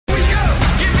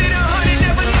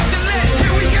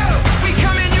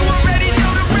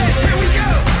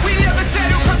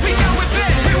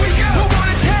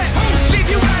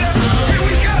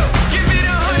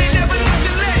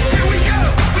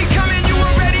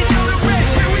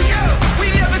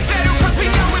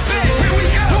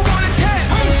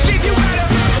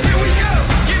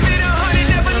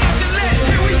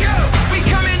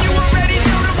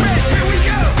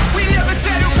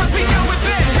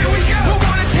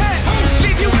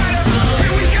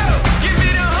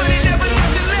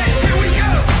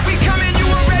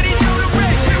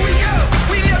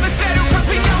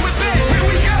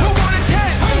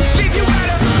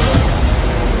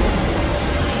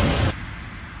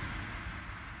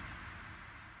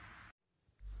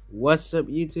What's up,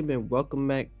 YouTube, and welcome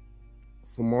back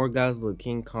for more Godzilla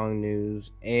King Kong news.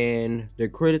 And the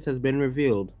Critic has been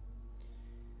revealed.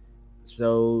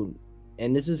 And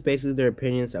this is basically their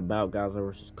opinions about Godzilla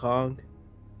vs. Kong.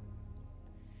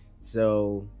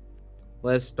 So,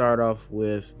 let's start off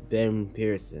with Ben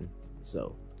Pearson.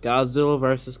 So, Godzilla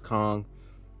vs. Kong,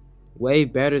 way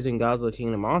better than Godzilla King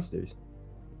of the Monsters.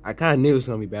 I kind of knew it was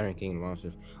gonna be better than King of the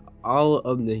Monsters. All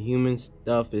of the human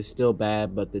stuff is still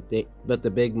bad, but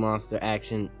the big monster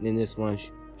action in this one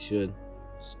should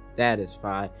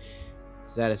satisfy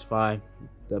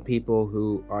the people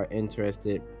who are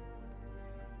interested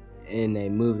in a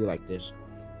movie like this.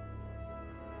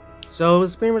 So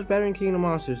it's pretty much better than King of the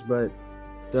Monsters, but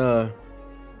the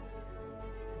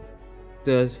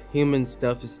human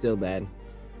stuff is still bad.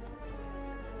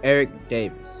 Eric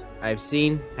Davis. I've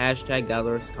seen #Godzilla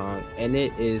vs. Kong, and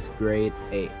it is grade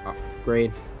A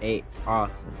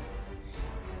awesome.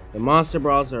 The monster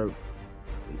brawls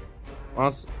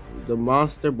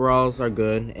are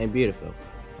good and beautiful.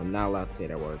 I'm not allowed to say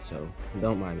that word, so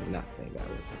don't mind me not saying that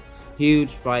word.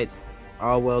 Huge fights,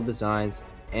 all well designed,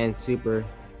 and super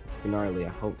gnarly. I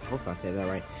hope I said that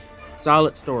right.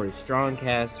 Solid story, strong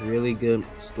cast, really good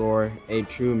score, a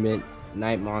true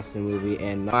midnight monster movie,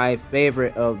 and my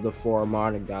favorite of the 4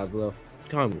 modern Godzilla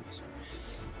Kong movies.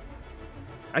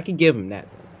 I could give him that.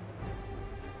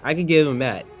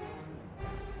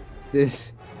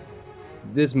 This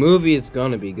movie is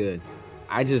gonna be good.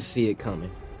 I just see it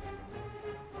coming.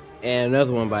 And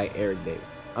another one by Eric Davis.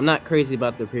 I'm not crazy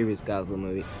about the previous Godzilla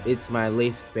movie. It's my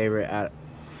least favorite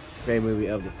movie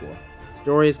of the 4.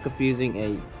 Story is confusing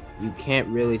and you can't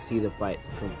really see the fights.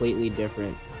 Completely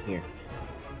different here.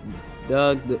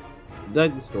 Dug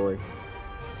the story,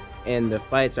 and the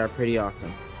fights are pretty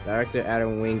awesome. Director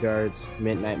Adam Wingard's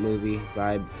midnight movie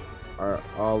vibes are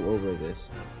all over this.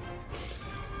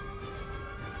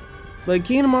 But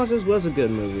King of the Monsters was a good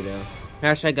movie though.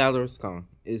 #Godzilla vs. Kong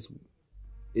is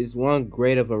one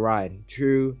great of a ride.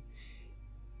 True,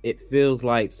 it feels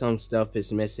like some stuff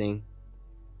is missing.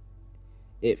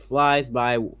 It flies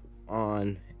by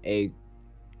on a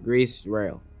greased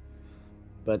rail.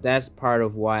 But that's part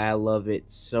of why I love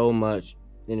it so much.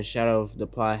 In the shadow of the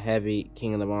plot-heavy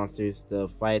King of the Monsters, the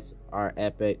fights are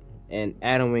epic, and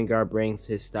Adam Wingard brings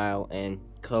his style and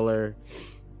color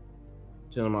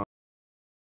to the monster.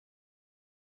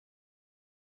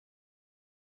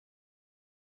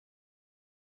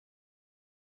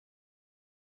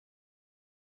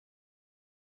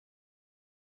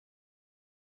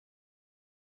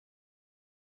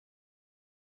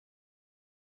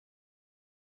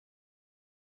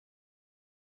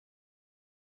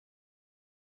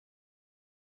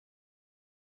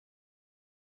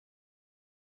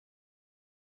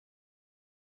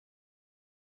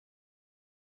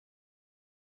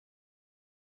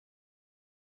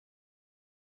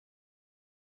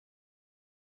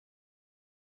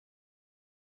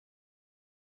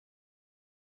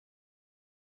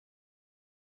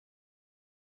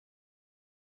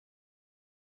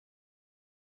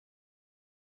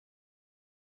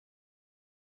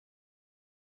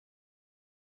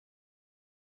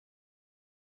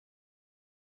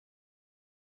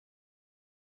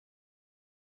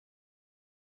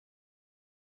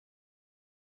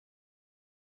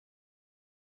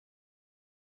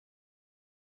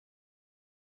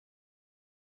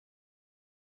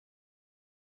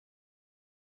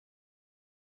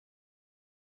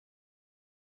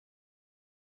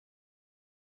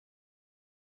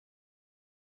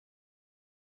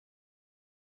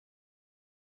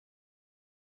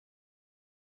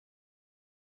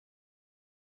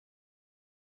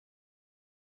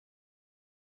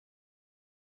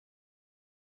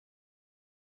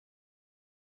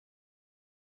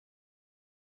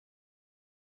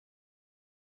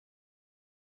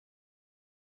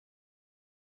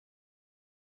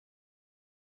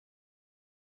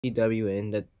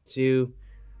 CW, the 2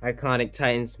 iconic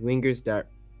titans. Winger's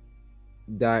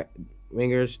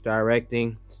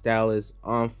directing style is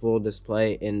on full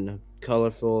display in a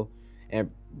colorful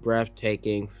and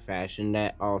breathtaking fashion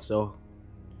that also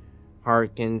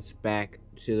harkens back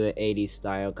to the 80s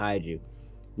style kaiju.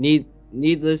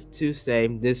 Needless to say,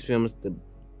 this film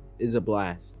is a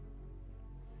blast.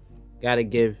 Gotta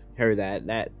give her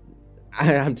that.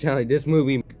 I'm telling you, this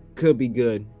movie could be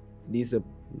good. These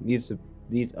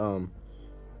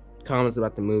comments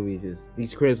about the movies,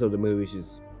 these critics of the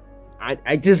movies,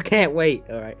 I just can't wait.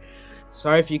 All right,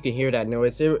 sorry if you can hear that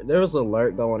noise. There was an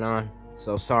alert going on,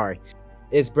 so sorry.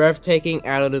 It's breathtaking,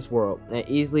 out of this world, and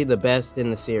easily the best in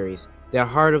the series. The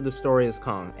heart of the story is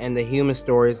Kong, and the human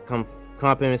stories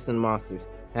complements the monsters.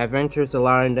 adventures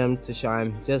allowing them to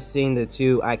shine. Just seeing the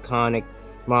two iconic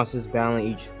monsters battling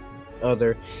each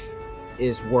other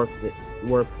is worth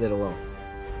it alone.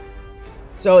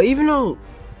 So even though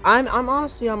I'm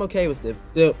honestly okay with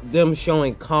them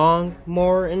showing Kong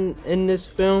more in this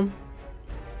film,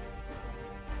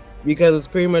 because it's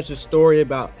pretty much a story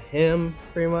about him,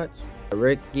 pretty much.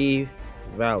 Ricky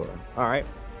Valor. Alright.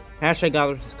 Hashtag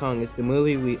God vs. Kong is the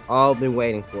movie we all been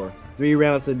waiting for. 3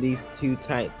 rounds of these two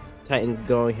titans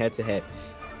going head to head.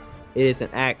 It is an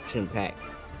action-packed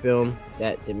film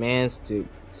that demands to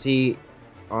see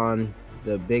on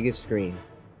the biggest screen.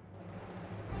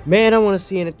 Man, I want to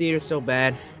see it in the theater so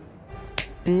bad.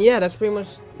 And yeah, that's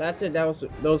it.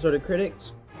 Those are the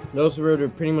critics. Those were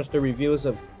pretty much the reviews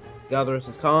of Godzilla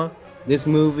vs. Kong. This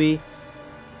movie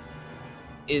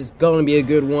is going to be a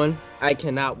good one. I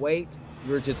cannot wait.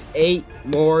 We're just 8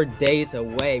 more days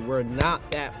away. We're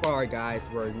not that far, guys.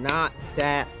 We're not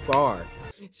that far.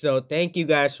 So thank you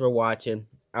guys for watching.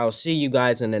 I'll see you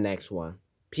guys in the next one.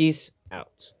 Peace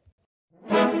out.